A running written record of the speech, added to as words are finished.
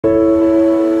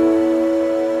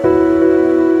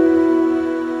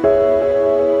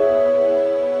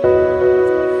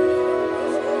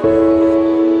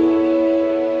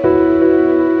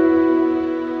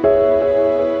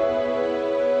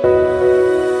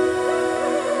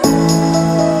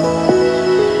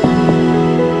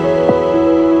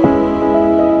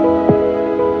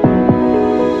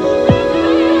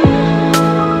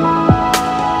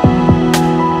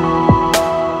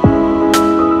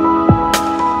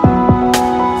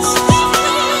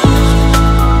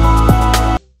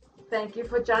you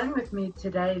for joining with me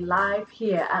today live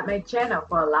here at my channel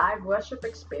for a live worship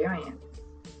experience.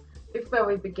 Before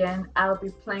we begin, I'll be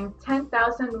playing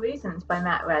 10,000 Reasons by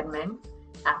Matt Redman.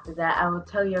 After that, I will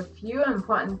tell you a few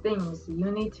important things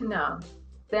you need to know.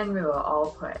 Then we will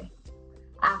all pray.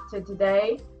 After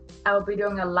today, I will be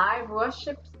doing a live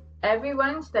worship every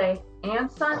Wednesday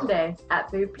and Sunday at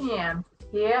 3 p.m.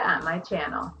 here at my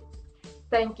channel.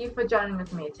 Thank you for joining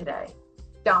with me today.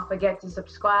 Don't forget to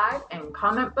subscribe and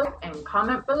comment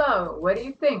below. What do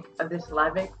you think of this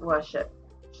live worship?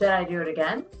 Should I do it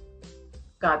again?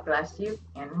 God bless you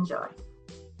and enjoy.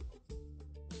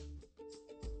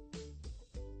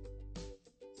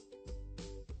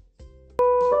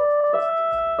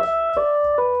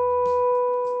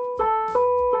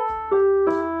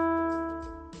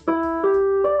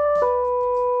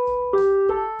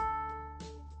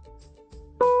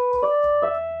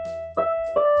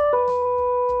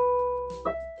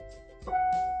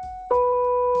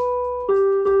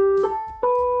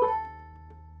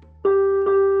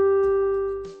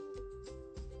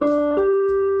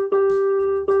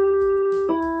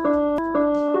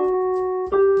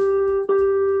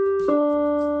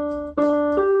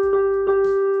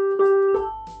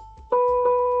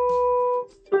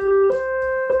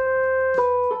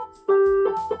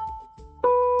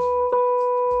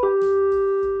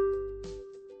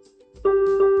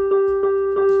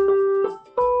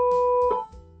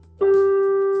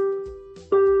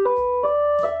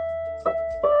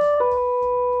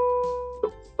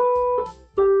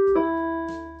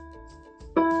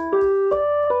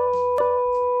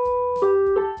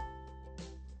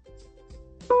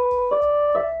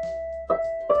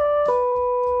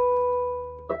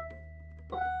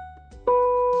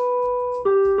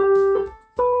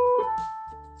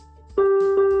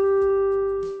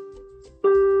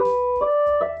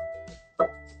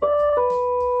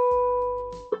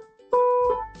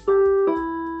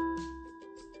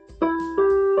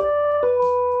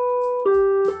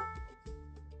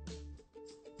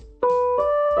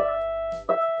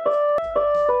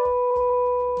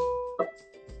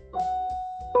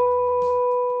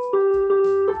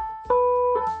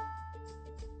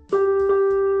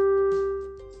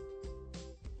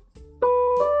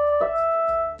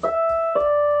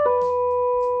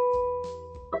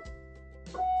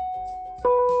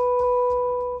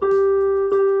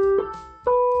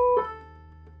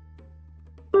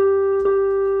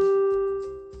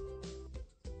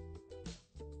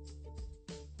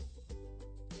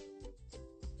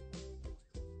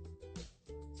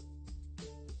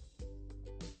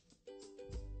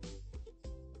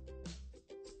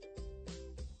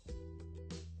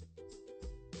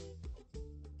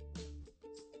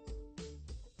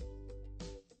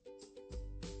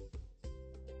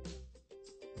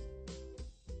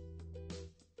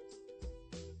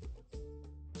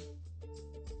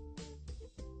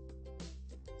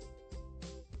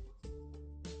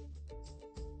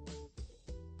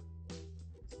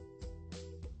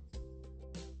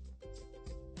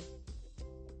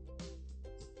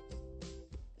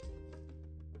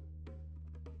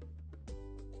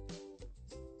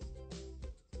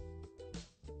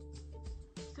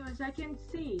 So as I can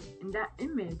see in that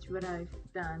image what I've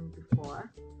done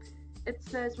before, it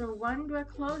says when one door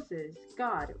closes,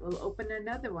 God will open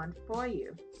another one for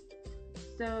you.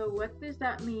 So what does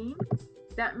that mean?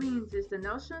 That means is the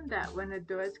notion that when a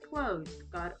door is closed,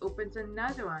 God opens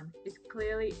another one is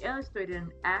clearly illustrated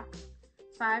in Acts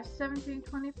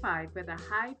 5:17-25, where the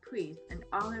high priest and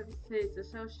all of his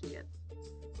associates,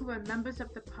 who were members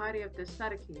of the party of the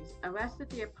Sadducees,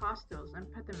 arrested the apostles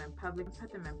and put them in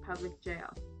public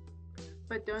jail.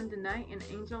 But during the night, an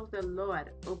angel of the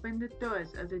Lord opened the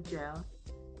doors of the jail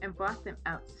and brought them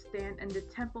out to stand in the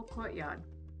temple courtyard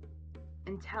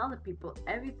and tell the people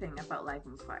everything about life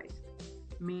in Christ.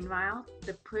 Meanwhile,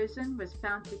 the prison was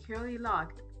found securely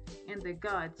locked and the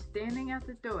guards standing at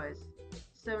the doors.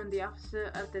 So when the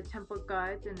officer of the temple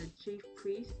guards and the chief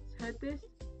priests heard this,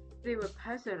 they were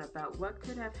puzzled about what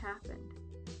could have happened.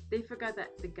 They forgot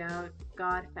that the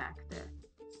God factor.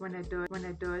 When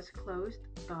a door is closed,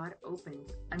 God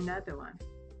opens another one.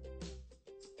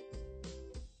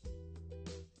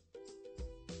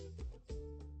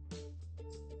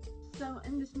 So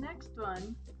in this next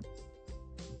one,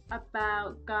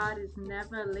 about God is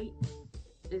never late,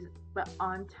 but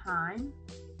on time,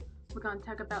 we're going to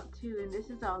talk about two, and this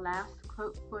is our last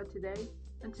quote for today.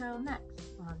 Until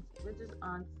next month, which is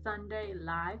on Sunday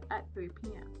live at 3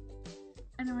 p.m.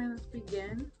 Anyway, let's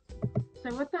begin.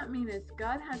 So what that means is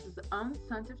God has his own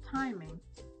sense of timing.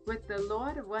 With the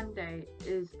Lord, one day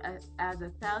is as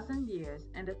 1,000 years,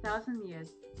 and 1,000 years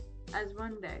as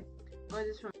one day. or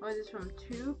this from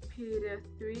 2 Peter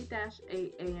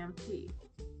 3-8 AMP.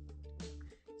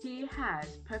 He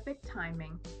has perfect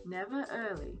timing, never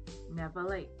early, never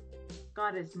late.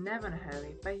 God is never in a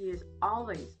hurry, but He is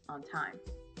always on time.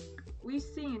 We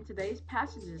see in today's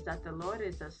passages that the Lord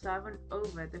is a sovereign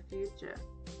over the future,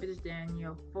 which is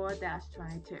Daniel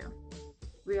 4-22.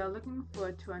 We are looking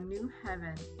forward to a new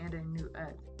heaven and a new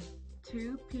earth.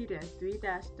 2 Peter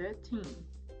 3-13.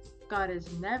 God is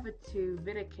never to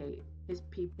vindicate His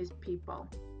people.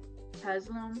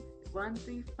 Haslam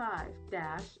 135-14.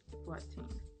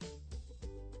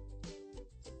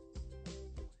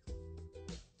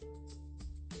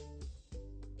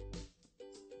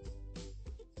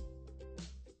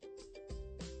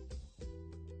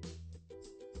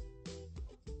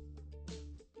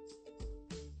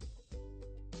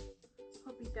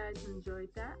 Hope you guys enjoyed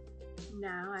that.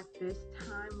 Now at this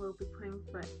time we'll be praying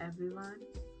for everyone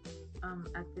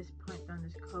at this point on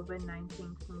this COVID-19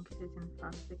 teen kids in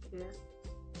foster care.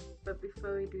 But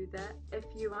before we do that, if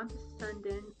you want to send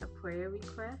in a prayer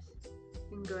request, you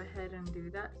can go ahead and do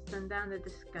that. Send down the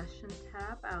discussion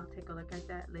tab. I'll take a look at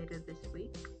that later this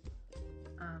week,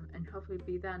 and hopefully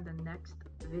be there in the next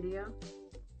video.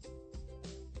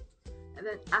 And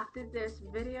then after this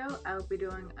video, I'll be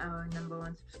doing our number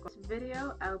one subscribers,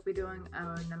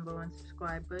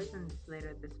 and it's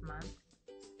later this month.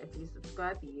 If you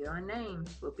subscribe, your name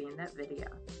will be in that video.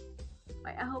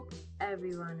 I hope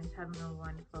everyone is having a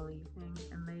wonderful evening.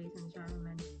 And ladies and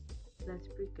gentlemen, let's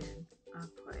begin our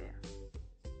prayer.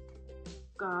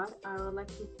 God, I would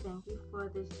like to thank you for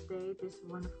this day, this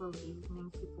wonderful evening,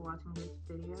 people watching this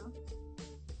video.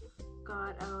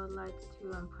 God, I would like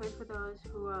to pray for those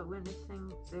who are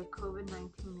witnessing their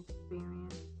COVID-19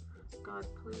 experience. God,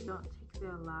 please don't take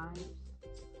their lives.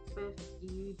 But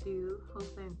if you do,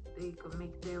 hopefully they could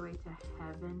make their way to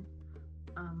heaven.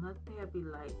 Let there be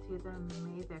light to them.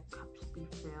 May their cups be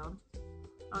filled.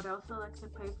 I would also like to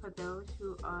pray for those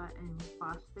who are in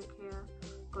foster care,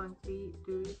 going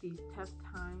through these tough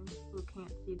times, who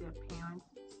can't see their parents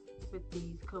with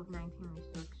these COVID-19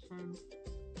 restrictions.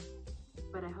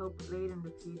 But I hope later in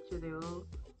the future they will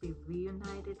be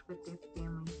reunited with their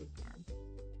families again.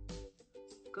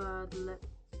 God,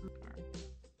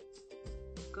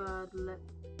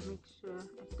 make sure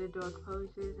if the door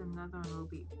closes, another one will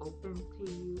be open to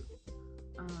you.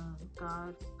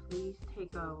 God, please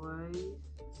take our worries,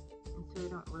 and so we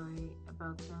don't worry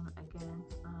about them again.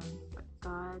 But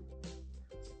God,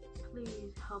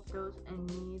 please help those in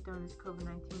need during this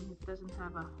COVID-19 who doesn't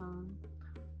have a home,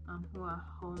 who are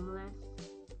homeless.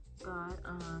 God,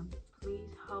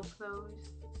 please help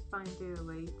those find their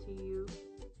way to you.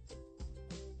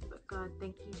 But God,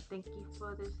 thank you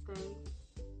for this day.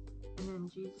 And in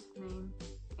Jesus' name,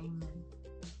 amen.